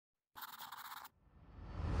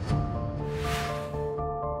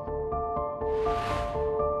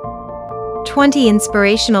20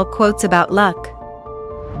 inspirational quotes about luck.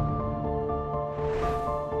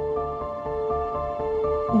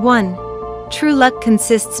 1. True luck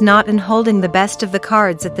consists not in holding the best of the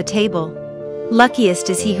cards at the table. Luckiest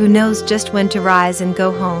is he who knows just when to rise and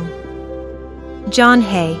go home. John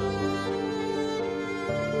Hay.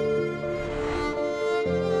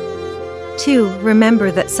 2.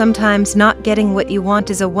 Remember that sometimes not getting what you want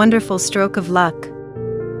is a wonderful stroke of luck.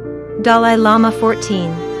 Dalai Lama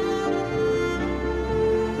XIV.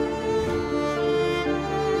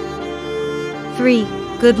 3.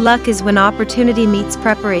 Good luck is when opportunity meets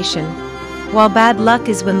preparation, while bad luck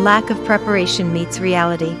is when lack of preparation meets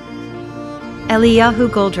reality. Eliyahu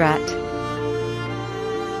Goldratt.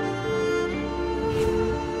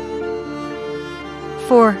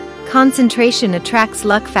 4. Concentration attracts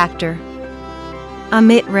luck factor.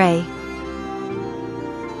 Amit Ray.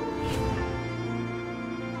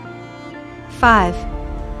 5.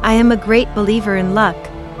 I am a great believer in luck,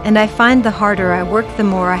 and I find the harder I work the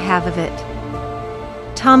more I have of it.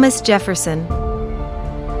 Thomas Jefferson.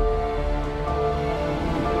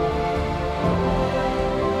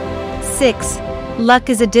 6. Luck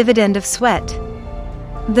is a dividend of sweat.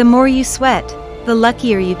 The more you sweat, the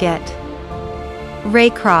luckier you get.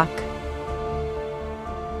 Ray Kroc.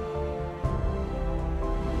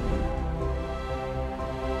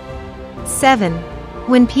 7.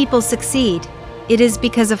 When people succeed, it is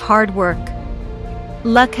because of hard work.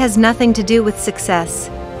 Luck has nothing to do with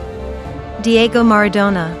success. Diego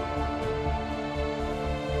Maradona.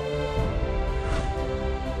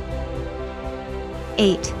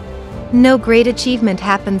 8. No great achievement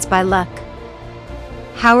happens by luck.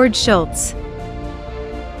 Howard Schultz.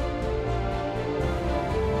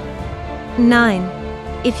 9.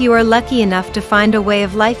 If you are lucky enough to find a way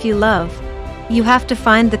of life you love, you have to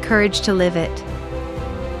find the courage to live it.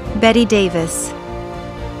 Bette Davis.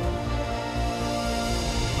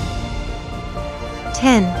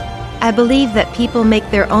 10. I believe that people make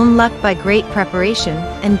their own luck by great preparation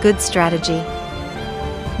and good strategy.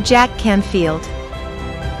 Jack Canfield.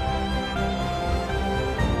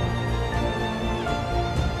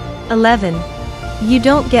 11. You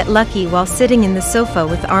don't get lucky while sitting in the sofa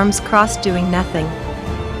with arms crossed doing nothing.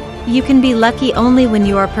 You can be lucky only when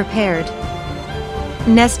you are prepared.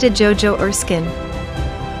 Nesta Jojoe Erskine.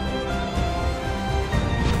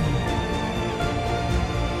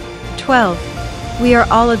 12. We are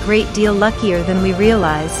all a great deal luckier than we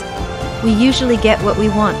realize. We usually get what we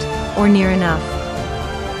want, or near enough.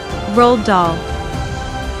 Roald Dahl.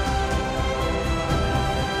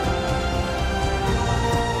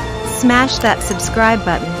 13. Smash that subscribe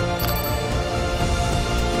button.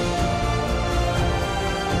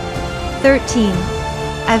 13.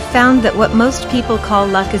 I've found that what most people call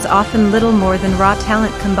luck is often little more than raw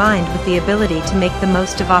talent combined with the ability to make the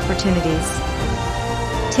most of opportunities.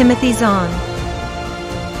 Timothy Zahn.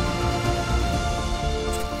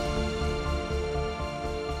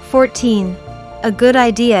 14. A good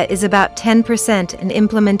idea is about 10% in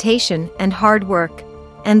implementation and hard work,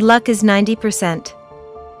 and luck is 90%.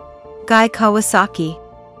 Guy Kawasaki.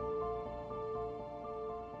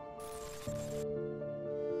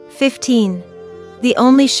 15. The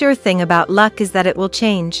only sure thing about luck is that it will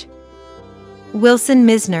change. Wilson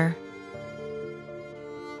Mizner.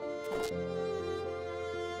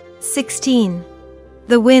 16.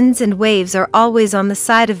 The winds and waves are always on the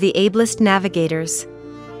side of the ablest navigators.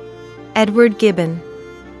 Edward Gibbon.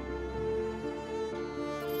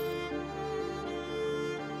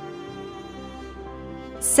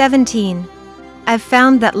 17. I've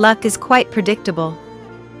found that luck is quite predictable.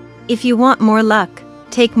 If you want more luck,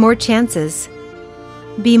 take more chances.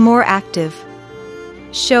 Be more active.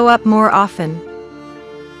 Show up more often.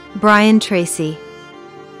 Brian Tracy.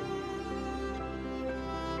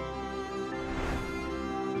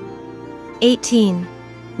 18.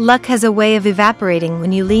 Luck has a way of evaporating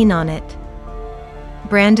when you lean on it.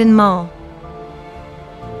 Brandon Mull.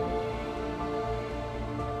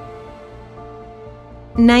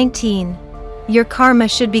 19. Your karma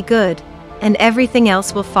should be good, and everything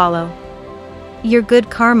else will follow. Your good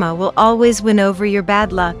karma will always win over your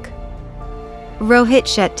bad luck. Rohit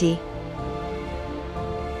Shetty.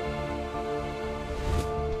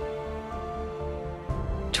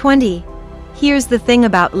 20. Here's the thing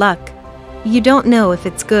about luck. You don't know if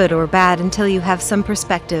it's good or bad until you have some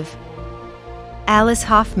perspective. Alice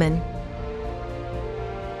Hoffman.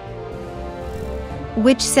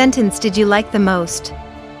 Which sentence did you like the most?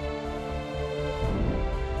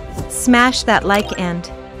 Smash that like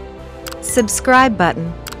and subscribe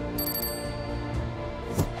button.